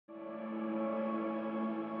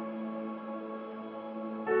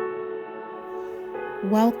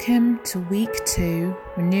Welcome to Week 2,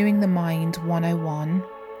 Renewing the Mind 101,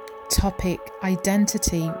 topic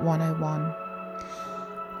Identity 101.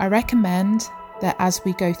 I recommend that as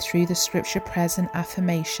we go through the scripture prayers and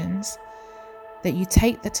affirmations, that you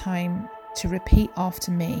take the time to repeat after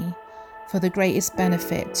me for the greatest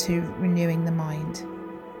benefit to renewing the mind.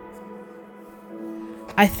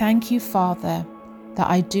 I thank you, Father, that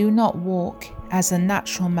I do not walk as a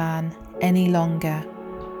natural man any longer,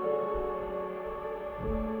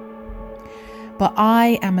 but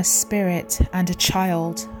I am a spirit and a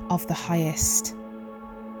child of the highest.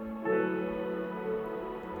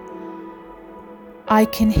 I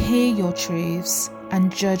can hear your truths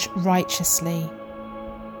and judge righteously.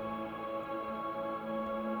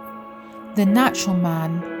 The natural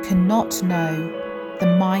man cannot know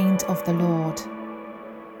the mind of the Lord,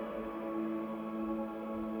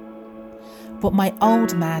 but my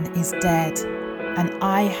old man is dead, and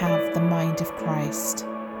I have the mind of Christ.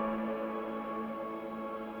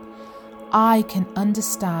 I can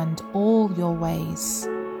understand all your ways.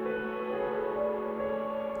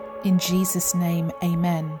 In Jesus' name,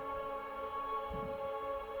 amen.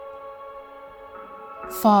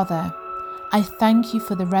 Father, I thank you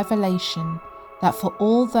for the revelation that for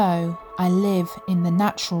although I live in the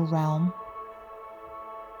natural realm,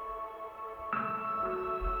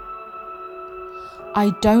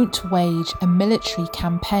 I don't wage a military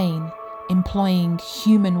campaign employing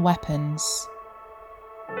human weapons,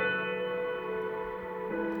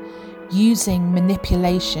 using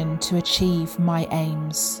manipulation to achieve my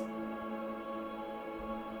aims.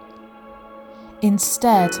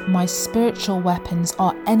 Instead, my spiritual weapons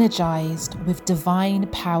are energized with divine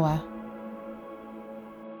power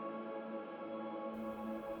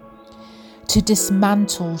to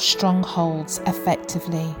dismantle strongholds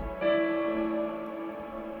effectively.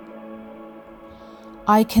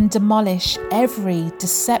 I can demolish every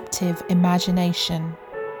deceptive imagination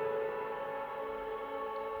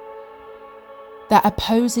that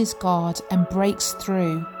opposes God and breaks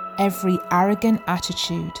through every arrogant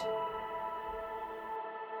attitude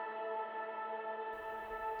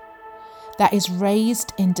that is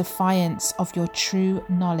raised in defiance of your true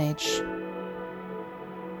knowledge.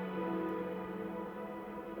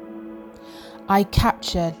 I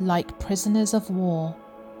capture like prisoners of war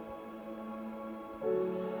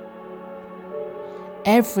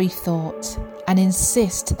every thought and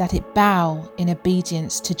insist that it bow in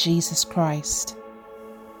obedience to Jesus Christ.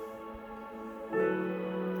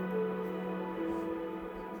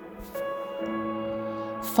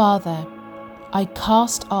 Father, I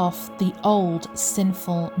cast off the old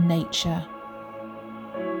sinful nature,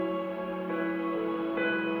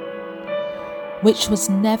 which was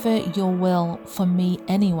never your will for me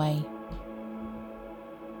anyway.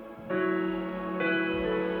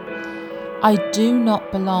 I do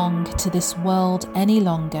not belong to this world any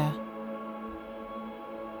longer.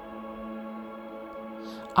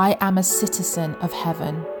 I am a citizen of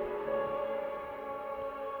heaven.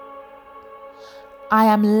 I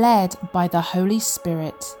am led by the Holy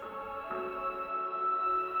Spirit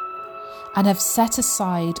and have set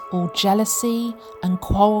aside all jealousy and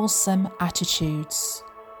quarrelsome attitudes.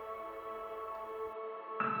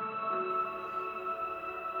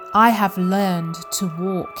 I have learned to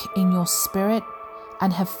walk in your Spirit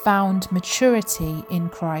and have found maturity in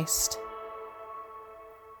Christ.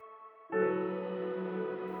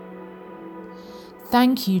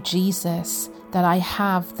 Thank you, Jesus, that I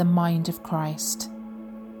have the mind of Christ.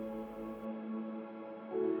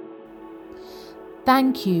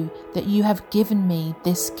 Thank you that you have given me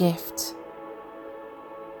this gift.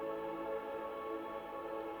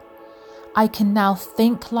 I can now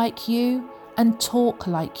think like you and talk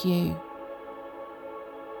like you,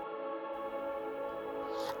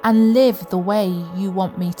 and live the way you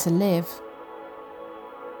want me to live.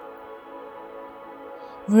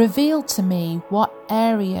 Reveal to me what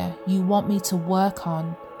area you want me to work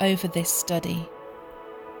on over this study.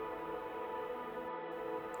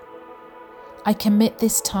 I commit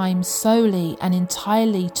this time solely and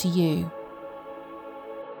entirely to you,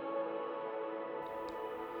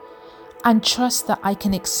 and trust that I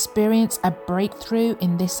can experience a breakthrough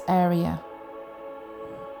in this area.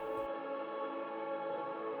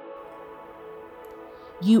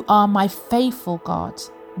 You are my faithful God.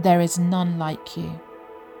 There is none like you.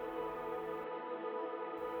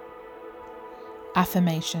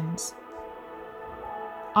 Affirmations.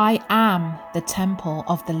 I am the temple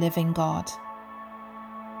of the living God,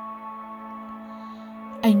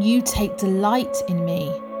 and you take delight in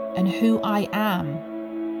me and who I am.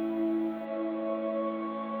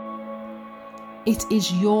 It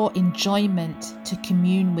is your enjoyment to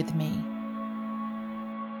commune with me.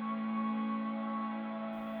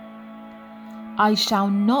 I shall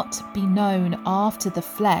not be known after the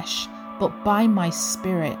flesh, but by my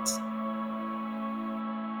Spirit.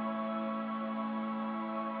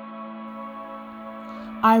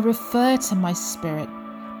 I refer to my spirit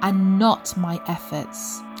and not my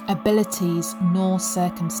efforts, abilities, nor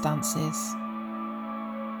circumstances.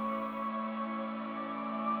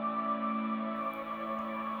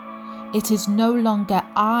 It is no longer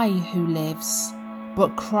I who lives,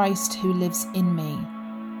 but Christ who lives in me.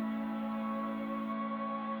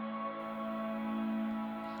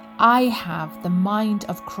 I have the mind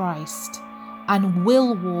of Christ and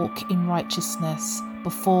will walk in righteousness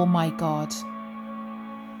before my God.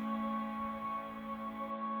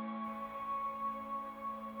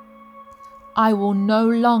 I will no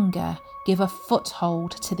longer give a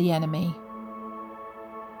foothold to the enemy.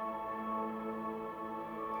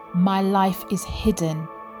 My life is hidden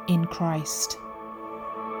in Christ.